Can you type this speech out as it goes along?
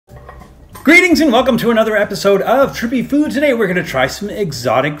Greetings and welcome to another episode of Trippy Food. Today we're going to try some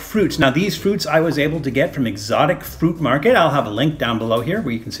exotic fruits. Now these fruits I was able to get from Exotic Fruit Market. I'll have a link down below here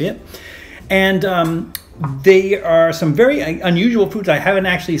where you can see it. And they are some very unusual fruits. I haven't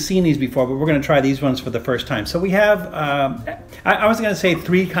actually seen these before, but we're going to try these ones for the first time. So we have, I was going to say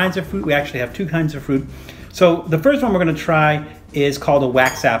 3 kinds of fruit. We actually have 2 kinds of fruit. So the first one we're going to try is called a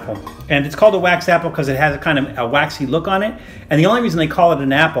wax apple. And it's called a wax apple because it has a kind of a waxy look on it. And the only reason they call it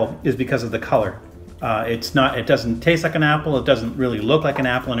an apple is because of the color. It doesn't taste like an apple. It doesn't really look like an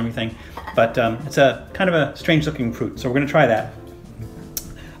apple and everything. But it's a kind of a strange looking fruit. So we're going to try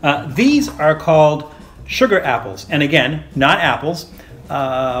that. These are called sugar apples. And again, not apples.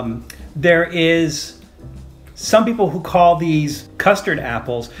 There is some people who call these custard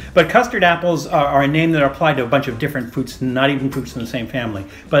apples, but custard apples are a name that are applied to a bunch of different fruits, not even fruits in the same family.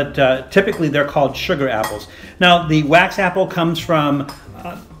 But typically they're called sugar apples. Now the wax apple comes from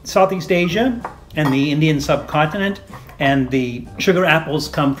Southeast Asia and the Indian subcontinent, and the sugar apples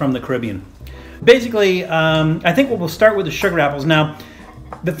come from the Caribbean. Basically, I think we'll start with the sugar apples. Now,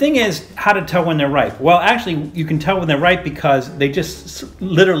 the thing is how to tell when they're ripe. Well, actually, you can tell when they're ripe because they just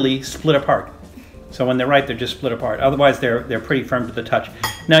literally split apart. So when they're ripe, they're just split apart. Otherwise, they're pretty firm to the touch.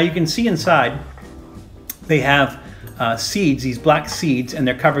 Now you can see inside, they have seeds, these black seeds, and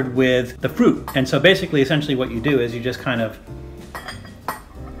they're covered with the fruit. And so basically, essentially what you do is you just kind of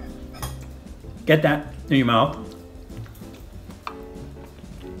get that in your mouth.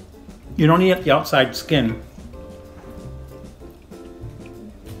 You don't eat the outside skin.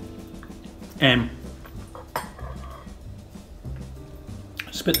 And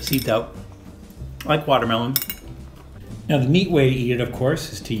spit the seeds out. Like watermelon. Now the neat way to eat it, of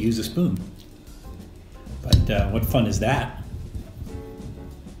course, is to use a spoon. But what fun is that?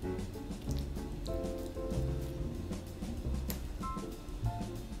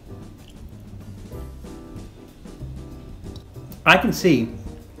 I can see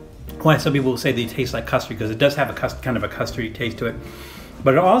why some people will say they taste like custard, because it does have a kind of a custardy taste to it.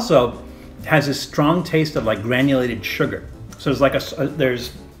 But it also has this strong taste of like granulated sugar. So it's like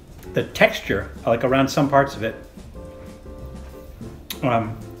there's the texture, like around some parts of it,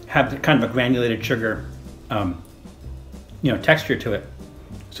 have kind of a granulated sugar, texture to it.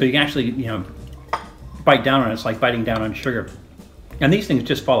 So you can actually, bite down on it. It's like biting down on sugar. And these things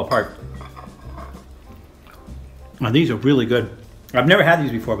just fall apart. Now, these are really good. I've never had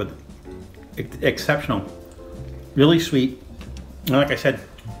these before, but exceptional. Really sweet. And like I said,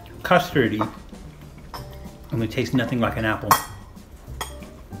 custardy. And they taste nothing like an apple.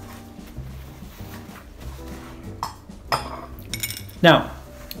 Now,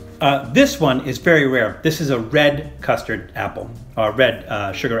 this one is very rare. This is a red custard apple, or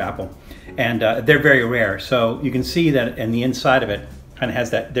red sugar apple, and they're very rare. So you can see that, and the inside of it kind of has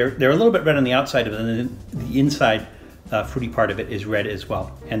that. They're a little bit red on the outside of it, and then the inside fruity part of it is red as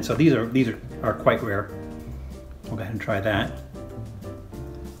well. And so these are quite rare. We'll go ahead and try that.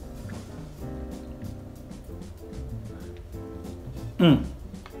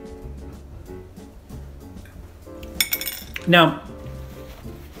 Now,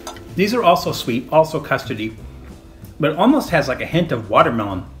 these are also sweet, also custardy, but it almost has like a hint of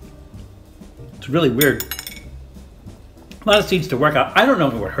watermelon. It's really weird. A lot of seeds to work out. I don't know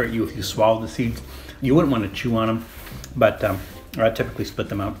if it would hurt you if you swallowed the seeds. You wouldn't want to chew on them, but I typically split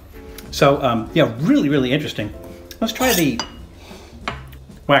them out. So yeah, really, really interesting. Let's try the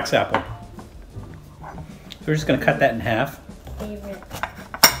wax apple. So we're just going to cut that in half. Favorite.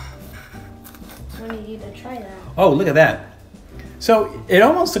 I wanted you to try that. Oh, look at that. So it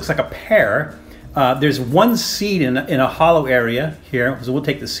almost looks like a pear. There's one seed in a hollow area here, so we'll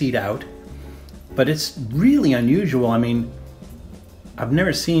take the seed out. But it's really unusual. I mean, I've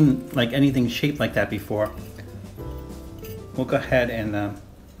never seen like anything shaped like that before. We'll go ahead and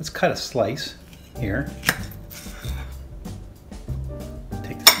let's cut a slice here.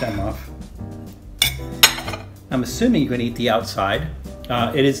 Take the stem off. I'm assuming you can eat the outside.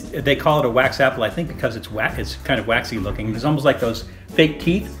 They call it a wax apple, I think, because it's kind of waxy looking. It's almost like those fake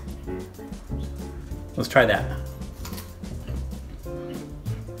teeth. Let's try that.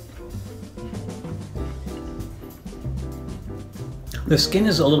 The skin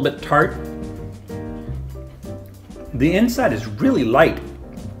is a little bit tart. The inside is really light.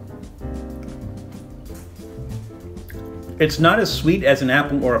 It's not as sweet as an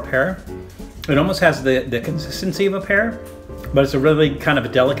apple or a pear. It almost has the consistency of a pear, but it's a really kind of a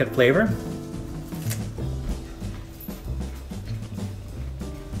delicate flavor.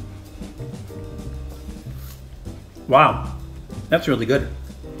 Wow, that's really good.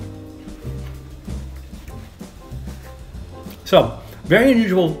 So, very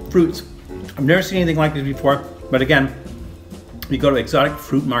unusual fruits. I've never seen anything like this before, but again, you go to exotic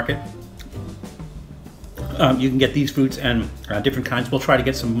fruit market, you can get these fruits and different kinds. We'll try to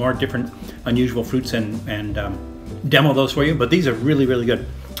get some more different unusual fruits and demo those for you, but these are really, really good.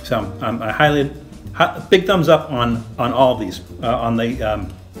 So big thumbs up on all of these, on the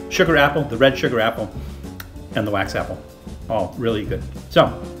sugar apple, the red sugar apple, and the wax apple. All really good.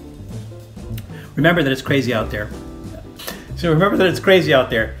 So remember that it's crazy out there.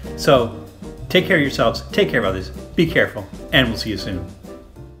 So take care of yourselves, take care of others, be careful, and we'll see you soon.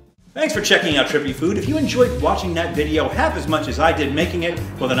 Thanks for checking out Trippy Food. If you enjoyed watching that video half as much as I did making it,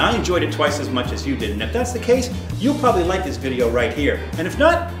 well then I enjoyed it twice as much as you did. And if that's the case, you'll probably like this video right here. And if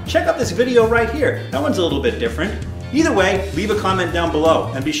not, check out this video right here. That one's a little bit different. Either way, leave a comment down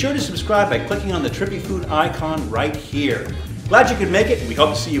below. And be sure to subscribe by clicking on the Trippy Food icon right here. Glad you could make it, and we hope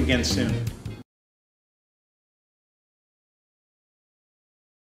to see you again soon.